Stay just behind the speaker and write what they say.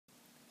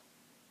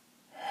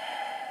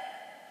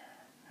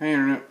Hey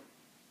Internet,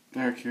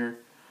 Eric here.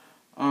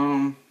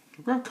 We're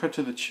gonna cut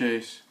to the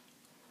chase.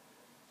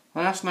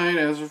 Last night,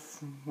 as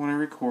of when I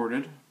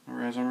recorded,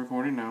 or as I'm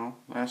recording now,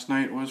 last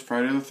night was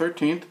Friday the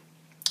 13th.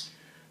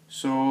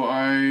 So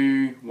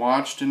I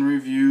watched and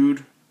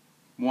reviewed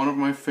one of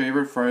my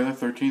favorite Friday the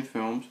 13th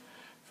films,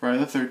 Friday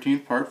the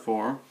 13th Part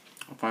 4,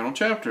 a final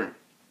chapter.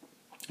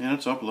 And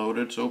it's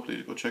uploaded, so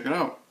please go check it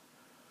out.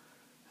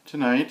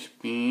 Tonight,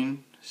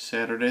 being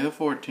Saturday the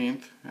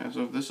 14th, as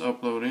of this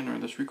uploading or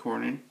this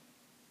recording,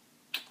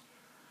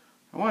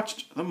 I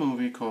watched the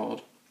movie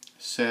called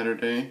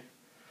Saturday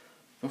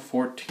the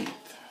 14th.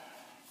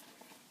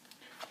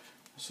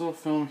 This little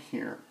film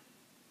here.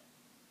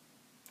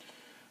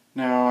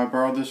 Now, I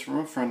borrowed this from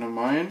a friend of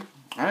mine.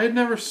 I had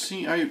never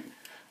seen, I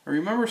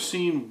remember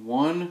seeing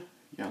one,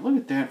 yeah, look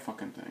at that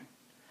fucking thing.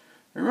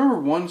 I remember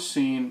one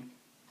scene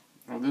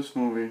of this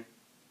movie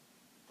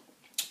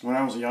when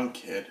I was a young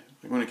kid,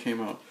 like when it came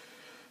out.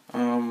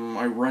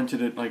 I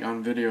rented it like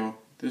on video.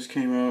 This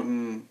came out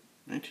in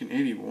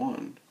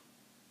 1981.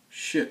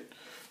 Shit.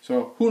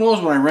 So, who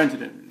knows when I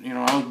rented it? You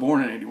know, I was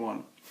born in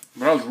 81.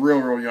 But I was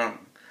real young.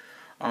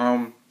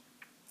 I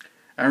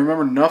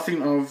remember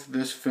nothing of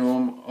this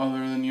film other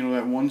than, you know,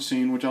 that one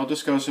scene, which I'll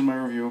discuss in my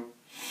review.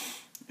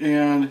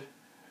 And,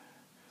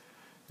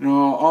 you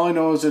know, all I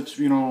know is it's,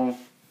 you know,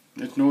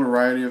 it's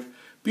notoriety of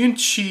being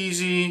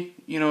cheesy,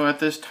 you know, at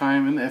this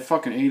time, in the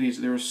fucking 80s.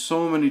 There were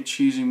so many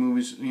cheesy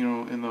movies, you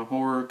know, in the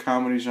horror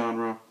comedy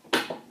genre.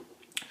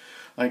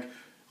 Like,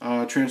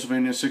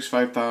 Transylvania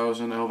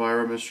 65000,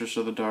 Elvira, Mistress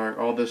of the Dark,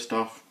 all this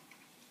stuff.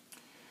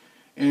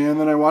 And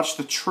then I watched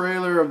the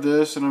trailer of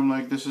this, and I'm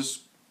like,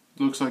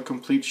 looks like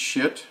complete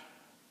shit.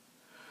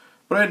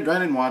 But I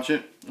didn't watch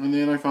it. And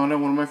then I found out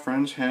one of my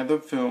friends had the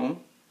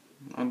film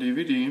on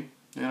DVD,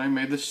 and I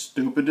made the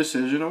stupid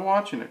decision of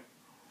watching it.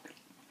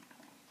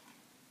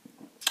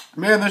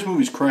 Man, this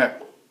movie's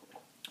crap.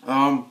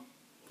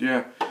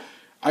 Yeah.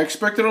 I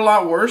expected a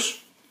lot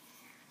worse.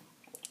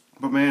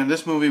 But man,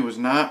 this movie was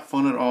not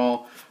fun at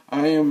all.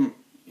 I am,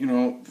 you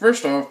know,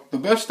 first off, the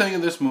best thing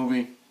of this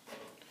movie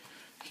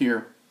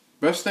here,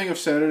 best thing of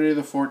Saturday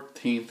the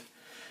 14th,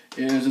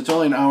 is it's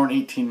only an hour and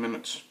 18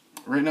 minutes.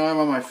 Right now I'm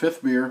on my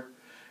 5th beer,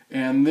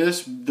 and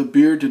the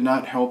beer did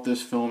not help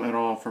this film at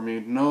all for me.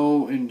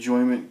 No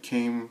enjoyment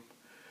came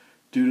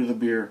due to the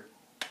beer,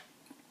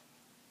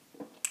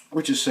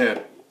 which is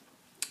sad.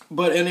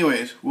 But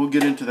anyways, we'll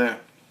get into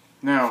that.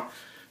 Now,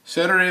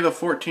 Saturday the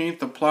 14th,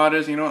 the plot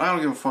is, you know, I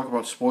don't give a fuck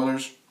about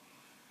spoilers.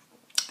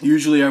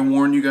 Usually I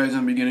warn you guys in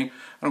the beginning.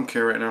 I don't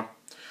care right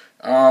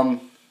now.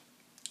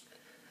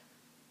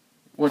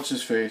 What's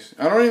his face?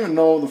 I don't even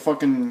know the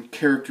fucking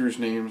characters'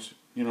 names.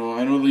 You know,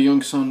 I know the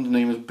young son's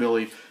name is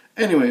Billy.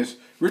 Anyways,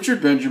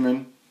 Richard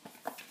Benjamin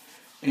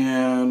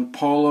and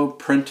Paula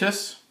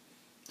Prentice,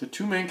 the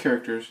two main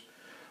characters,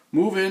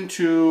 move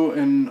into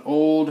an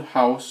old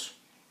house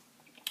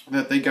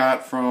that they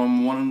got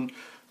from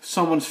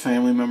someone's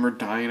family member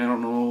dying. I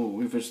don't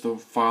know if it's the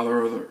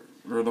father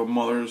or the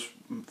mother's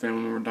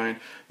family member dying.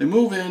 They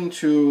move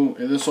into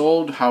this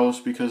old house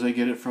because they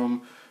get it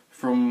from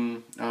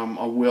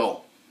a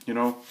will, you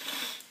know,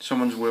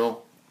 someone's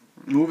will.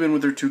 Move in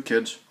with their 2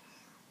 kids,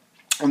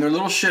 and their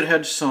little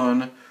shithead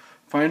son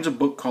finds a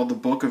book called The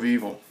Book of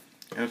Evil,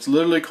 and it's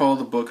literally called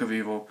The Book of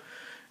Evil.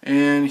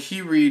 And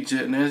he reads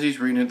it, and as he's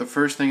reading it, the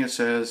first thing it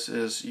says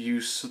is,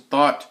 "You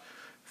thought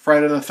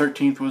Friday the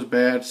 13th was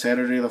bad,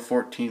 Saturday the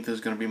 14th is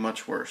going to be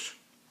much worse."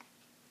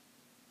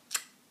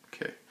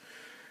 Okay.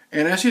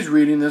 And as he's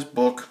reading this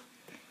book,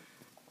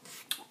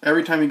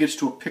 every time he gets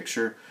to a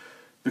picture,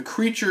 the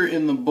creature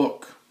in the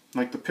book,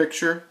 like the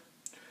picture,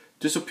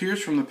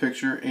 disappears from the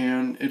picture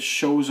and it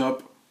shows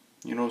up,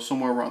 you know,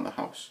 somewhere around the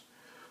house.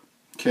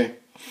 Okay.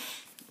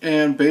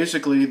 And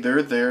basically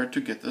they're there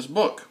to get this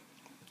book.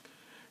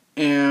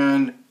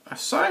 And a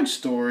side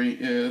story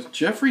is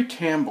Jeffrey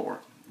Tambor.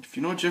 If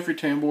you know Jeffrey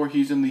Tambor,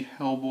 he's in the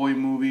Hellboy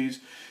movies.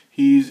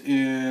 He's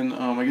in,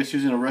 I guess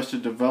he's in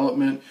Arrested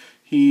Development.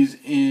 He's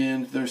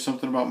in There's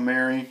Something About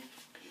Mary.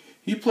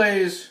 He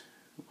plays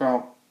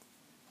a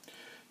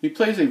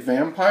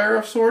vampire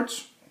of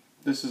sorts.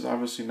 This is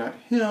obviously not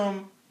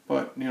him,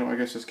 but, you know, I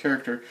guess his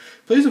character.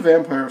 He plays a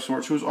vampire of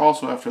sorts who's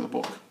also after the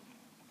book.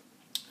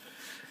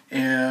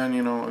 And,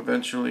 you know,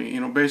 eventually, you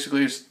know,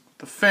 basically it's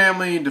the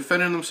family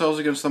defending themselves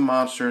against the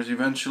monsters.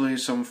 Eventually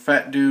some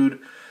fat dude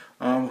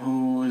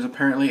who is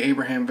apparently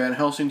Abraham Van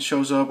Helsing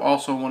shows up,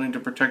 also wanting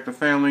to protect the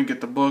family, get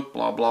the book,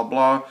 blah, blah,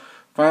 blah.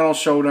 Final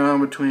showdown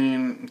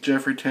between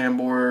Jeffrey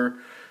Tambor,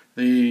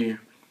 the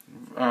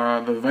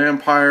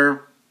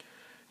vampire,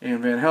 and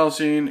Van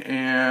Helsing,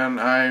 and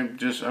I'm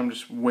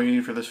just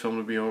waiting for this film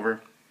to be over.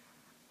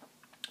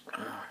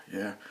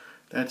 Yeah,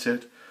 that's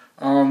it.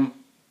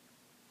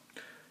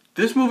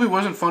 This movie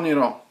wasn't funny at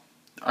all.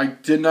 I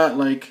did not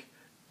like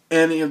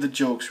any of the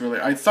jokes, really.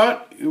 I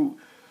thought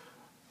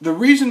the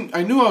reason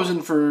I knew I was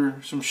in for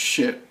some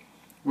shit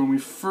when we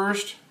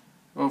first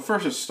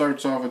it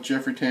starts off with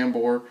Jeffrey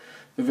Tambor,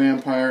 the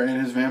vampire,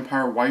 and his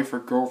vampire wife or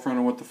girlfriend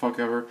or what the fuck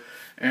ever,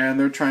 and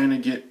they're trying to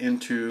get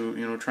into,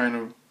 you know, trying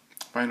to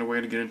find a way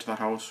to get into the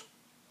house.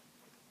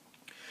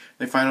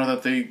 They find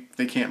out that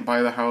they can't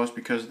buy the house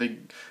because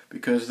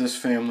this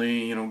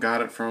family, you know, got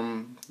it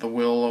from the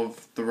will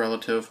of the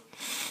relative.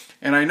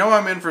 And I know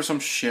I'm in for some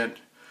shit.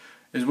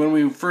 Is when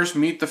we first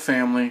meet the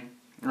family,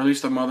 or at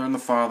least the mother and the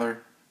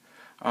father.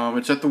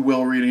 It's at the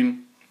will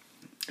reading,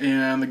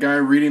 and the guy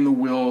reading the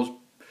will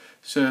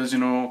says, you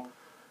know,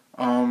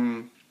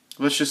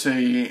 let's just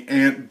say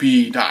Aunt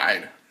B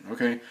died,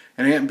 okay?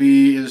 And Aunt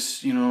B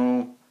is, you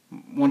know,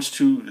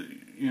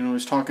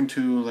 is talking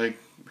to, like,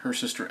 her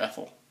sister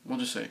Ethel. We'll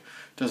just say.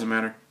 Doesn't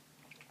matter.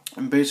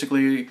 And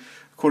basically,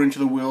 according to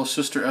the will,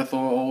 Sister Ethel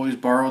always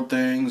borrowed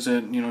things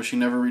that, you know, she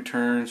never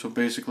returned. So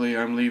basically,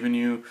 I'm leaving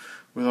you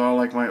with all,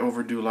 like, my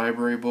overdue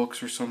library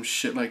books or some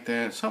shit like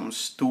that. Something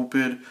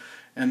stupid.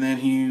 And then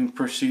he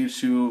proceeds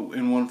to,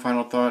 in one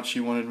final thought,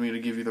 she wanted me to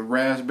give you the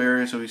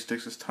raspberry, so he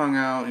sticks his tongue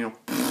out, you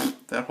know,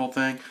 that whole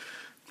thing.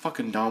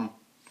 Fucking dumb.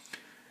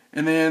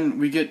 And then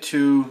we get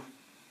to,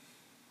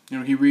 you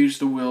know, he reads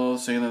the will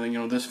saying that, you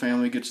know, this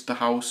family gets the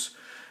house,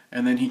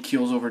 and then he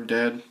keels over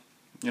dead.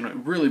 You know,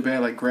 really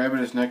bad, like grabbing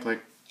his neck,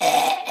 like,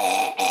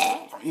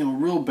 you know,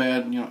 real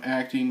bad, you know,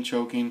 acting,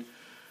 choking.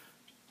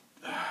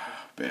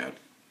 Bad.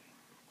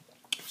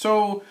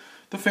 So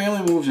the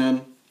family moves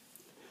in,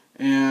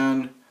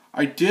 and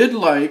I did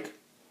like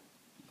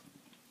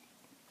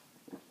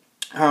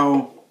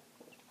how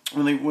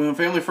when a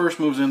family first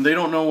moves in, they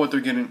don't know what they're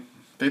getting.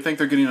 They think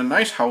they're getting a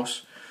nice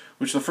house,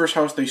 which the first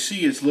house they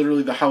see is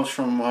literally the house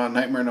from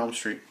Nightmare on Elm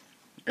Street,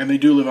 and they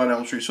do live on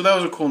Elm Street. So that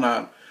was a cool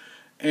nod.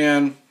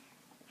 And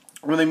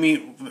when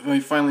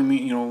they finally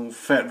meet, you know,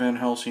 Fat Van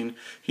Helsing,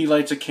 he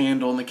lights a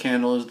candle, and the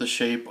candle is the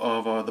shape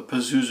of the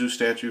Pazuzu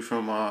statue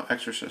from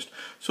Exorcist.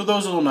 So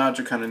those little nods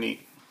are kind of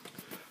neat.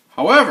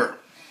 However,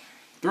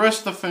 the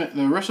rest of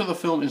the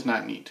film is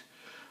not neat.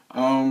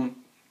 You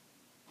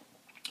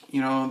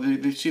know,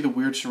 they see the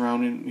weird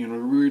surrounding, you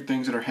know, weird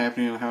things that are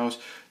happening in the house.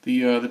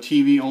 The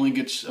TV only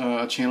gets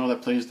a channel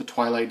that plays the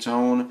Twilight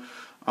Zone.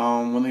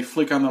 When they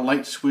flick on the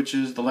light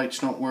switches, the lights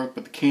don't work,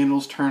 but the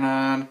candles turn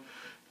on.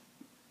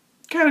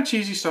 Kind of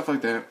cheesy stuff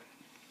like that.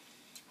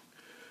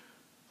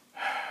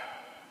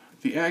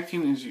 The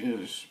acting is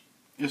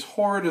as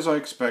horrid as I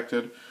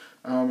expected.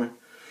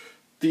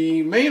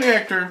 The main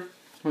actor,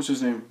 what's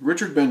his name?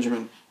 Richard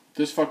Benjamin.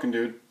 This fucking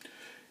dude.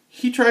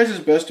 He tries his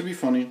best to be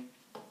funny.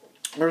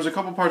 There was a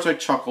couple parts I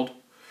chuckled.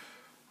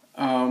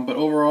 But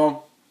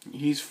overall,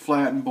 he's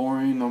flat and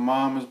boring. The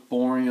mom is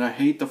boring. I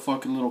hate the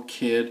fucking little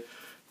kid.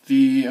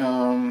 The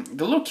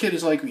little kid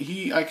is like,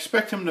 I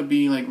expect him to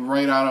be like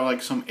right out of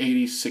like some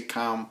 80s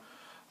sitcom.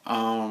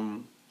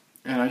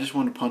 And I just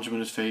wanted to punch him in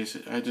his face.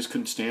 I just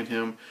couldn't stand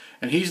him.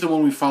 And he's the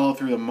one we follow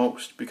through the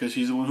most, because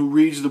he's the one who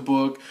reads the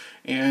book,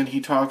 and he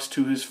talks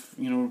to his,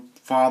 you know,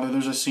 father.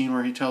 There's a scene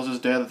where he tells his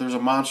dad that there's a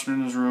monster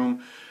in his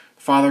room.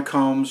 Father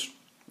comes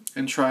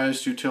and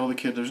tries to tell the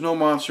kid there's no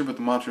monster, but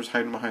the monster's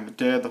hiding behind the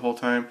dad the whole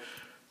time.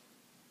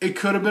 It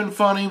could have been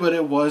funny, but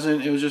it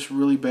wasn't. It was just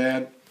really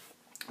bad.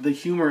 The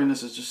humor in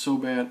this is just so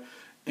bad.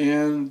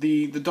 And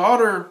the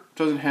daughter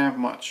doesn't have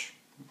much.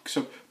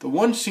 Except the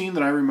one scene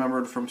that I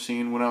remembered from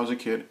seeing when I was a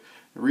kid.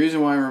 The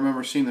reason why I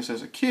remember seeing this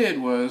as a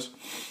kid was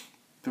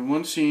the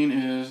one scene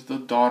is the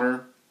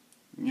daughter,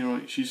 you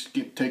know, she's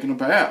taking a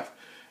bath.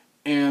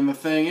 And the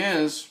thing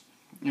is,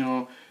 you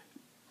know,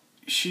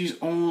 she's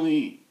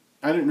only,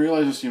 I didn't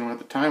realize this, you know, at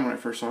the time when I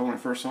first saw it. When I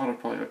first saw it, I was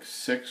probably like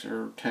 6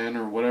 or 10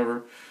 or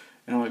whatever.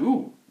 And I'm like,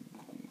 ooh,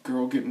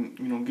 girl getting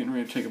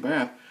ready to take a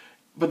bath.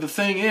 But the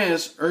thing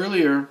is,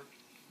 earlier,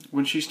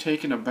 when she's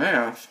taking a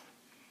bath,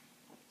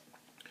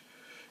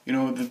 you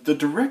know, the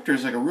director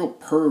is like a real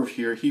perv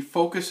here. He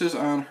focuses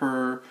on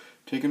her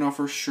taking off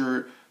her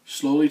shirt,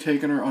 slowly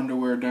taking her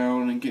underwear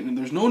down, and getting.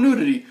 There's no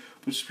nudity,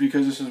 but it's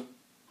because this is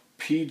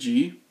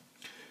PG.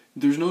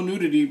 There's no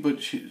nudity,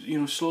 but she, you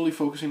know, slowly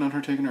focusing on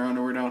her taking her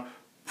underwear down,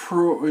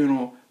 you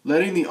know,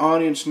 letting the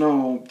audience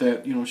know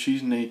that, you know,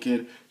 she's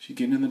naked, she's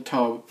getting in the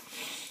tub.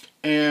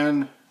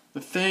 And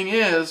the thing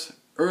is,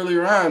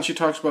 earlier on, she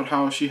talks about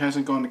how she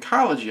hasn't gone to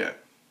college yet.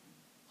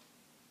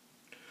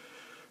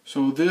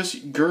 So this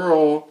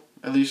girl,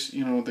 at least,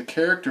 you know, the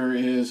character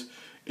is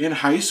in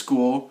high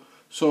school.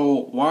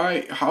 So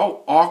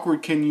how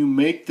awkward can you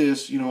make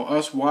this, you know,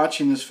 us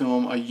watching this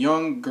film, a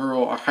young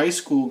girl, a high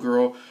school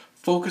girl,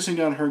 focusing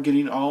on her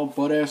getting all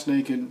butt-ass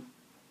naked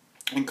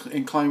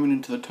and climbing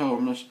into the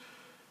tub.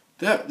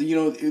 That, you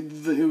know,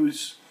 it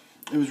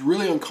was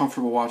really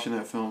uncomfortable watching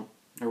that film,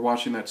 or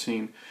watching that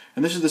scene.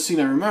 And this is the scene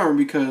I remember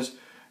because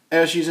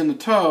as she's in the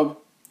tub,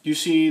 you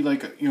see,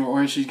 like, you know,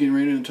 or as she's getting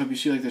ready in the tub, you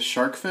see like this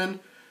shark fin,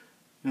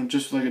 you know,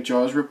 just like a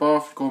Jaws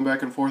ripoff, going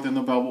back and forth in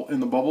the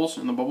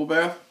bubble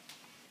bath.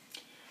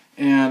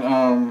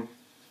 And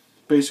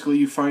basically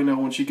you find out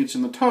when she gets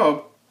in the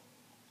tub,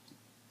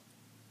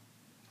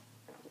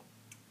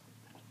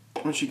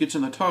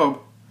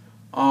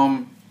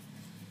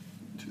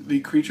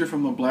 the creature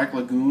from the Black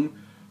Lagoon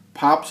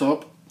pops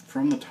up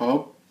from the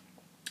tub,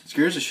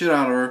 scares the shit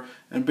out of her,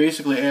 and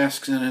basically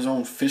asks in his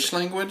own fish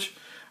language,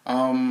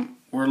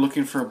 we're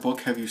looking for a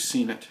book, have you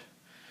seen it?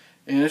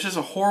 And it's just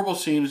a horrible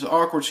scene, it's an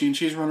awkward scene,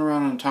 she's running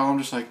around in a towel, I'm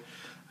just like,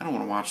 I don't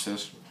want to watch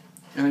this.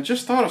 And I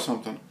just thought of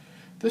something.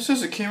 This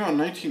says it came out in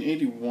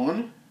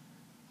 1981.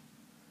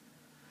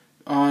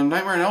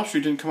 Nightmare on Elm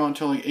Street didn't come out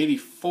until like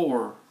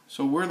 84.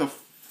 So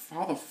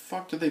how the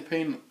fuck did they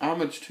pay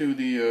homage to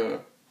the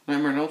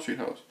Nightmare on Elm Street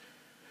house?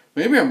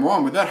 Maybe I'm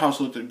wrong, but that house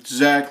looked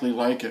exactly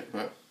like it.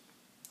 But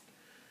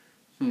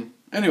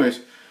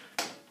anyways,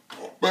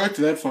 back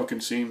to that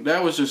fucking scene.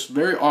 That was just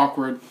very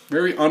awkward,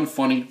 very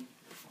unfunny.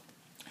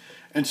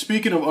 And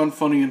speaking of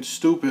unfunny and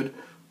stupid,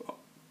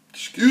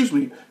 excuse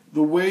me,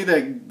 the way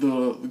that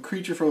the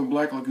creature from the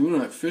Black Lagoon, or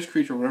that fish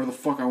creature, whatever the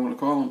fuck I want to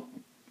call him,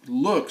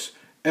 looks.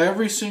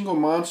 Every single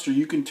monster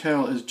you can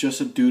tell is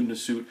just a dude in a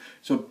suit.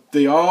 So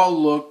they all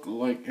look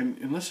like, and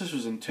unless this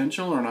was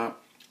intentional or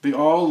not, they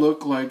all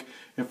look like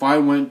if I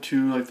went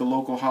to like the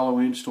local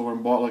Halloween store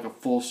and bought like a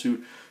full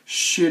suit.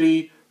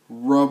 Shitty,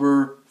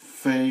 rubber,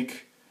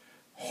 fake,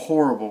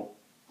 horrible.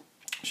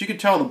 So you could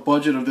tell the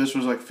budget of this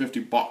was like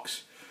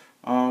 $50.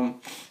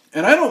 And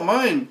I don't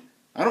mind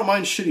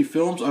shitty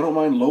films. I don't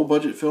mind low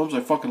budget films.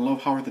 I fucking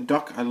love Howard the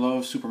Duck. I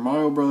love Super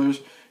Mario Brothers.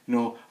 You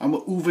know, I'm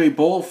a Uwe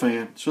Boll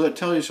fan, so that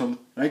tells you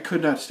something. I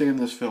could not stand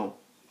this film.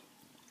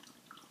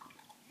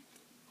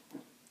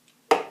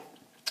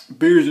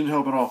 Beers didn't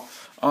help at all.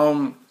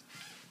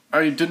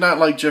 I did not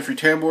like Jeffrey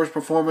Tambor's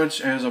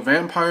performance as a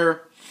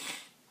vampire.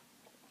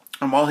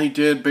 All he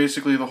did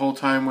basically the whole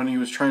time when he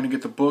was trying to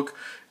get the book,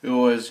 it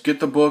was get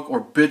the book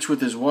or bitch with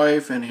his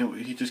wife, and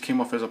he just came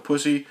off as a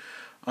pussy.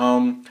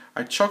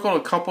 I chuckled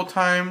a couple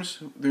times.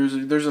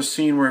 There's a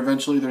scene where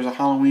eventually there's a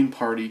Halloween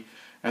party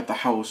at the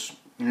house.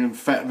 And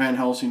Fat Van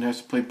Helsing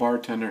has to play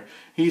bartender.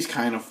 He's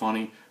kind of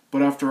funny,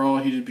 but after all,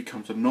 he just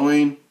becomes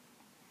annoying.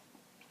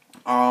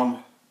 Let's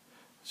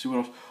see what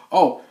else.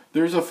 Oh,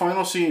 there's a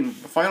final scene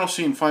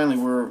finally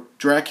where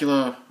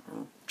Dracula,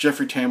 or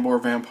Jeffrey Tambor,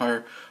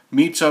 vampire,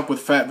 meets up with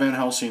Fat Van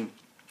Helsing,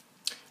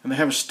 and they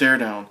have a stare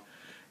down,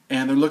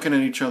 and they're looking at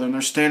each other, and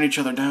they're staring each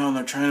other down.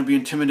 They're trying to be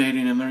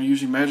intimidating, and they're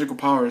using magical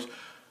powers,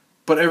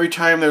 but every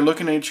time they're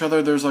looking at each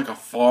other, there's like a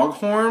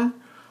foghorn.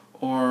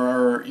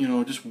 Or, you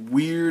know, just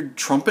weird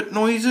trumpet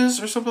noises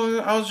or something like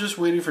that. I was just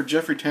waiting for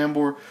Jeffrey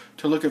Tambor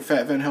to look at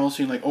Fat Van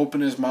Helsing, like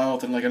open his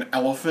mouth and like an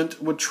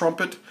elephant would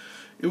trumpet.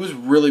 It was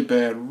really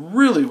bad,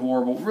 really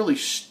horrible, really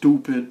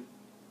stupid.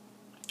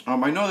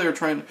 I know they're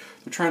trying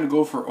to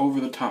go for over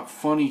the top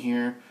funny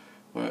here,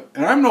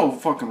 and I'm no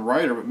fucking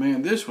writer, but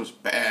man, this was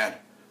bad.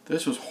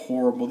 This was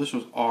horrible. This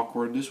was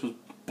awkward. This was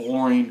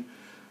boring.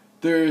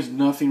 There is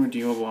nothing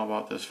redeemable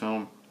about this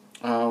film.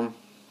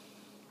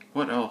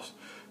 What else?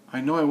 I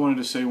know I wanted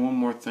to say one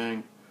more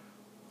thing.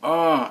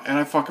 And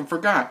I fucking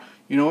forgot.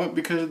 You know what?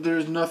 Because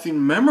there's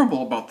nothing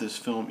memorable about this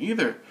film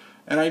either.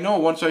 And I know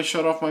once I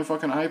shut off my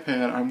fucking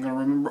iPad, I'm going to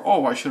remember,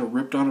 oh, I should have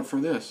ripped on it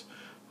for this.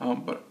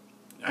 But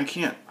I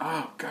can't.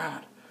 Oh,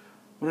 God.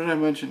 What did I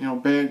mention? You know,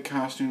 bad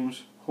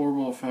costumes,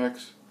 horrible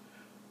effects.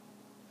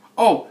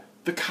 Oh,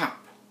 the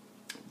cop.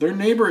 Their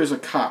neighbor is a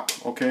cop,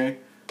 okay?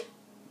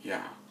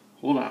 Yeah.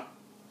 Hold on.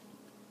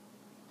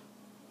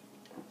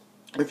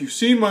 If you've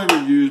seen my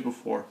reviews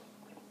before,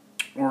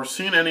 or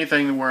seen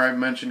anything where I've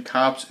mentioned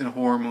cops in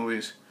horror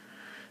movies,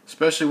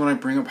 especially when I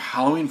bring up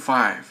Halloween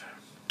 5.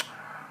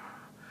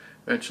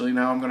 Eventually,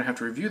 now I'm going to have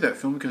to review that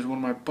film because one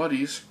of my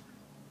buddies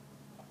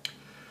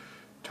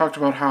talked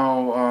about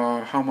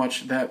how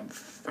much that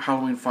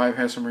Halloween 5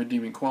 has some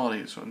redeeming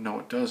qualities. So no,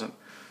 it doesn't,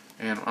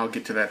 and I'll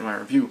get to that in my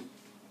review.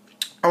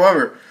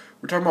 However,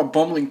 we're talking about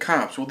bumbling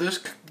cops. Well, this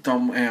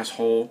dumb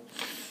asshole,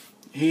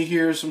 he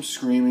hears some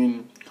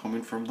screaming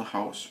coming from the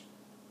house.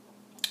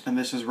 And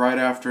this is right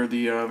after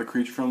the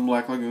creature from the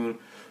Black Lagoon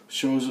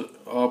shows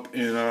up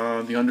in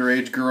the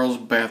underage girl's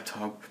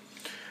bathtub.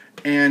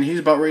 And he's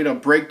about ready to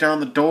break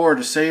down the door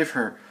to save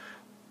her.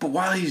 But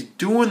while he's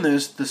doing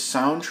this, the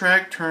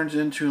soundtrack turns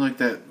into like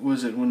that,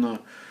 was it when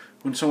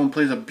someone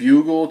plays a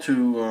bugle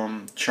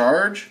to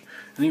charge?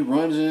 And he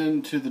runs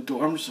into the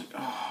door. I'm just like,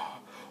 oh,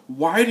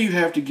 why do you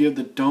have to give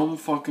the dumb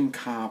fucking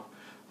cop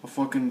a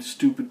fucking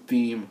stupid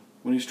theme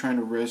when he's trying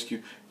to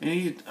rescue?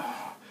 And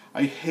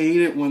I hate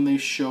it when they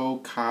show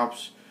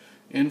cops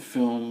in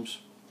films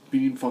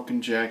being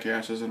fucking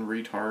jackasses and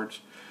retards.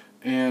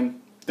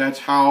 And that's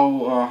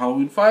how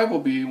Halloween 5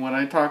 will be when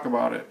I talk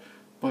about it.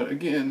 But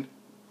again,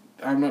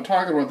 I'm not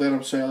talking about that.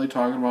 I'm sadly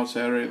talking about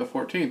Saturday the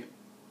 14th.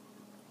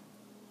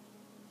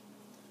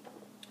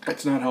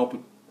 It's not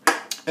helping.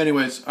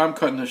 Anyways, I'm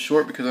cutting this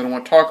short because I don't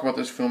want to talk about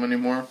this film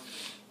anymore.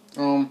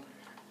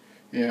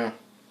 Yeah,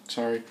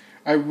 sorry.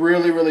 I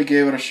really, really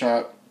gave it a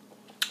shot.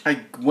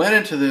 I went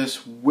into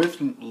this with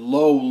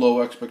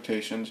low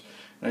expectations,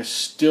 and I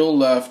still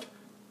left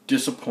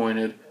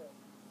disappointed,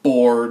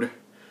 bored.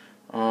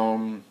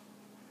 You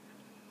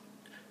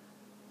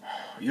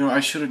know, I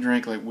should have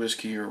drank like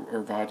whiskey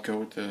or vodka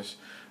with this.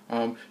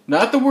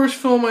 Not the worst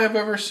film I have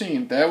ever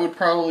seen. That would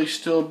probably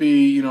still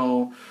be, you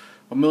know,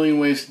 A Million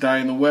Ways to Die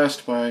in the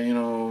West by, you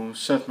know,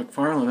 Seth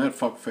MacFarlane, that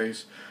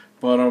fuckface.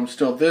 But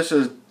still, this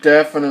is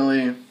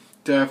definitely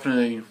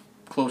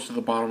close to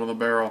the bottom of the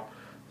barrel.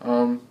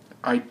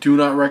 I do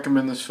not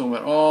recommend this film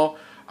at all.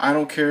 I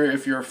don't care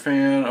if you're a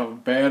fan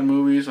of bad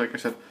movies. Like I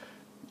said,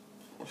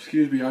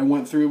 excuse me, I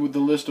went through with the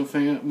list of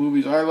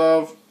movies I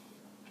love.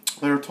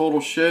 They're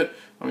total shit.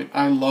 I mean,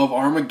 I love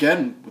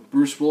Armageddon with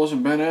Bruce Willis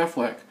and Ben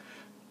Affleck.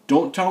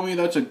 Don't tell me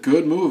that's a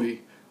good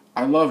movie.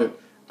 I love it.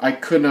 I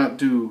could not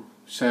do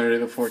Saturday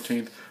the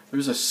 14th.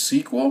 There's a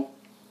sequel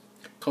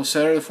called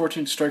Saturday the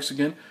 14th Strikes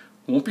Again.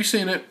 Won't be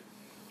seeing it.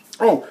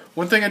 Oh,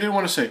 one thing I did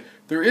want to say.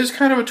 There is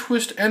kind of a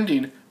twist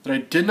ending that I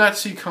did not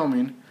see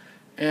coming.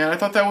 And I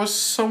thought that was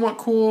somewhat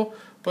cool.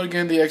 But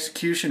again, the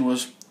execution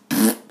was...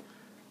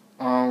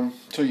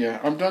 So yeah,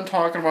 I'm done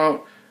talking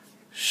about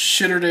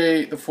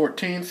Shitterday the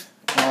 14th.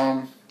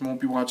 Won't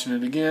be watching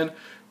it again.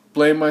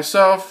 Blame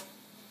myself.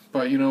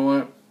 But you know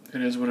what?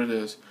 It is what it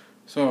is.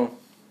 So,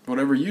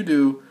 whatever you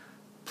do,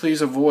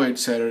 please avoid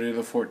Saturday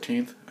the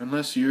 14th.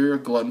 Unless you're a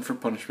glutton for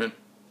punishment,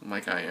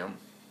 like I am.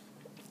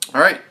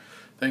 Alright.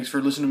 Thanks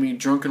for listening to me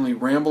drunkenly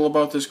ramble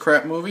about this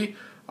crap movie.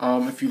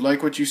 If you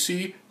like what you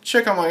see,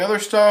 check out my other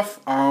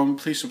stuff.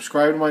 Please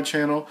subscribe to my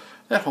channel.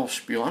 That whole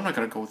spiel. I'm not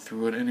going to go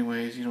through it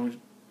anyways. You know,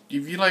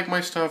 if you like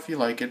my stuff, you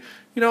like it.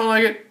 You don't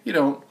like it, you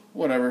don't.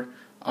 Whatever.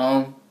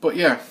 But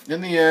yeah,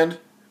 in the end,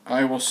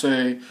 I will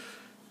say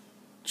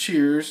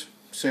cheers.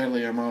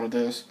 Sadly, I'm out of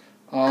this.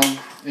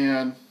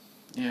 And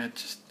yeah,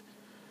 just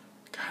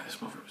God,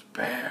 this movie was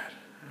bad.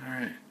 All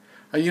right.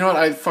 You know what?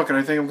 I think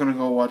I'm gonna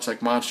go watch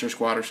like Monster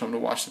Squad or something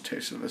to wash the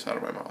taste of this out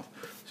of my mouth.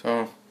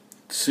 So,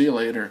 see you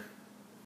later.